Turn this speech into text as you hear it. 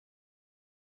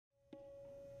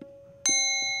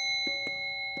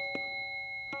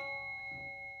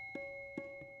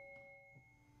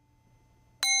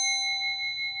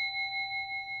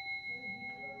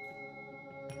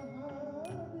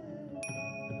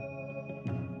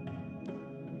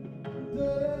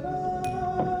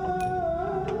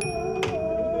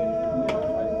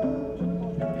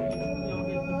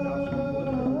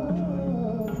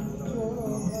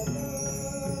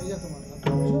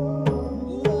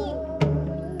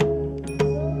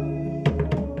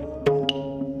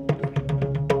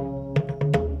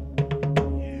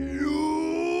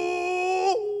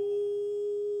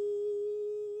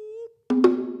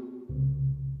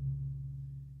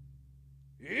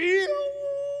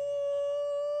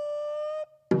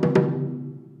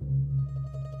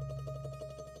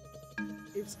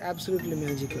It's absolutely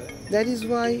magical. That is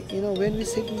why, when we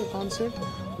sit in the concert,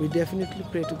 we definitely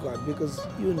pray to God, because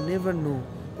you never know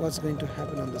what's going to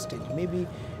happen on the stage. Maybe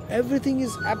everything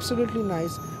is absolutely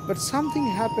nice, but something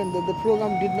happened that the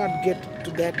program did not get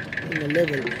to that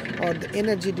level, or the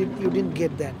energy you didn't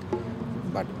get that.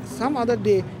 But some other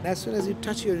day, as soon as you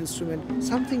touch your instrument,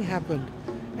 something happened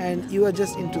and you are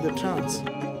just into the trance.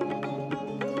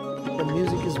 The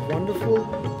music is wonderful,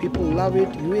 people love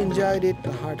it, you enjoyed it,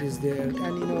 the heart is there,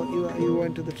 and you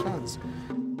went to the trance.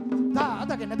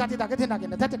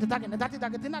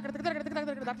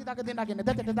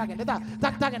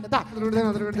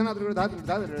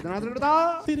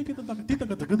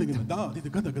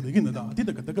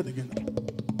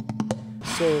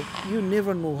 So you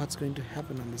never know what's going to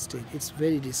happen on the stage. It's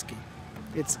very risky.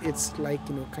 It's like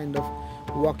kind of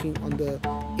walking on the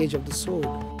edge of the sword.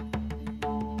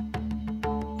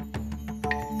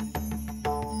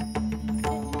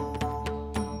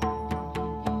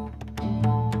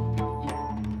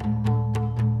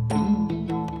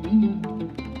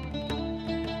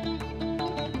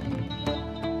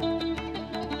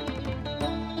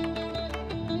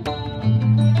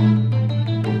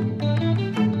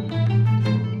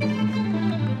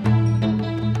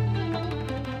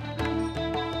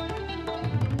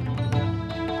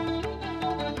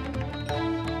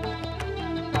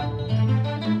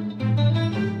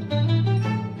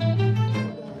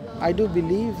 I do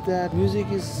believe that music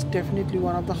is definitely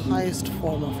one of the highest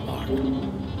form of art.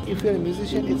 If you're a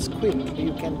musician, it's quick.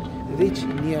 You can reach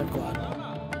near God.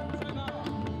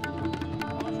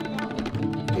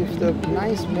 If the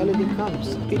nice melody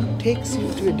comes, it takes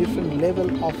you to a different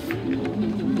level of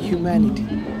humanity.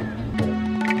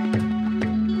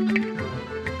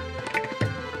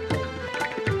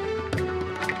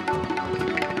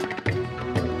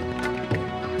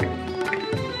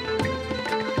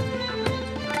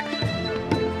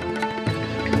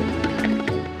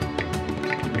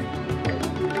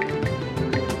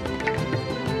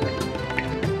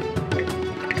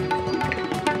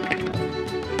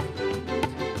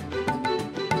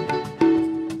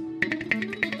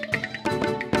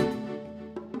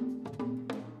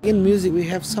 In music, we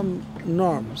have some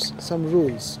norms, some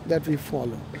rules that we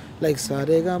follow, like sa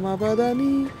re ga ma pa da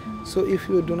ni. So if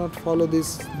you do not follow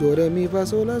this do re mi fa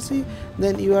sol la si,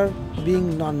 then you are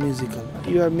being non-musical.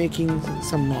 You are making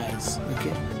some noise.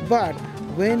 Okay. But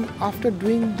when after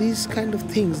doing these kind of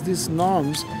things, these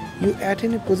norms, you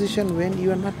attain a position when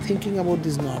you are not thinking about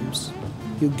these norms.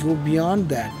 You go beyond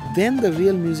that. Then the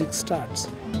real music starts.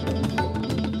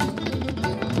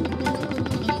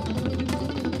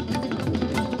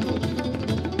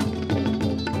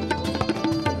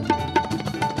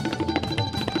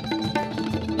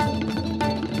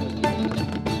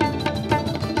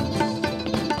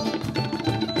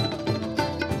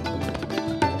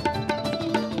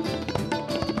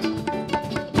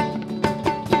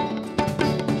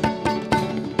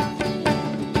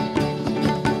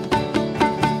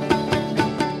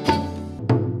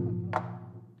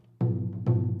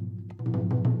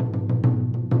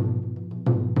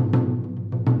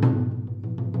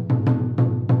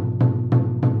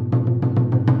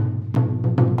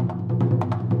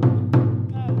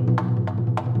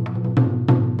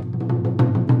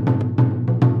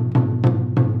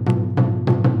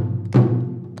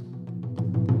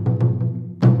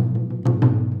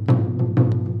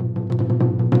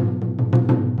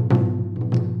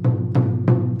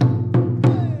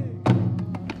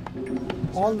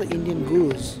 All the Indian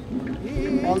gurus,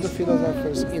 all the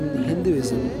philosophers in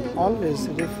Hinduism always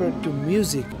refer to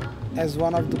music as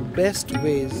one of the best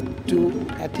ways to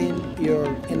attain your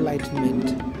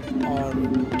enlightenment or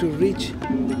to reach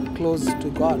close to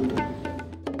God.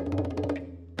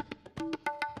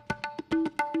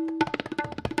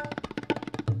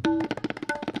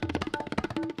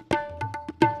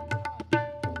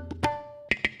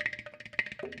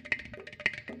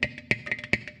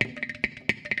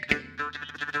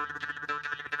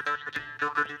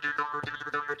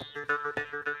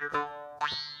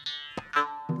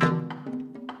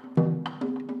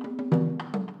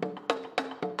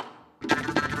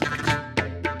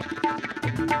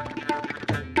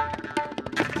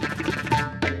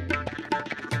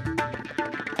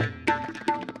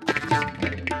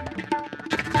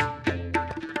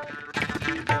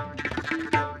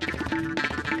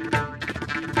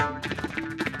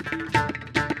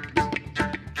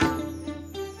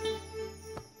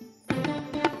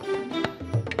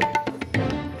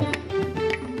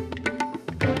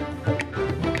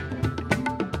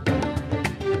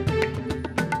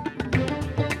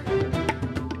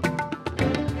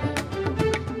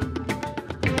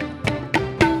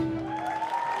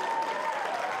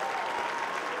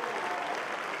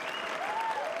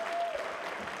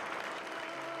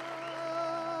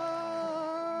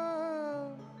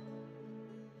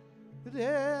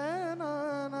 re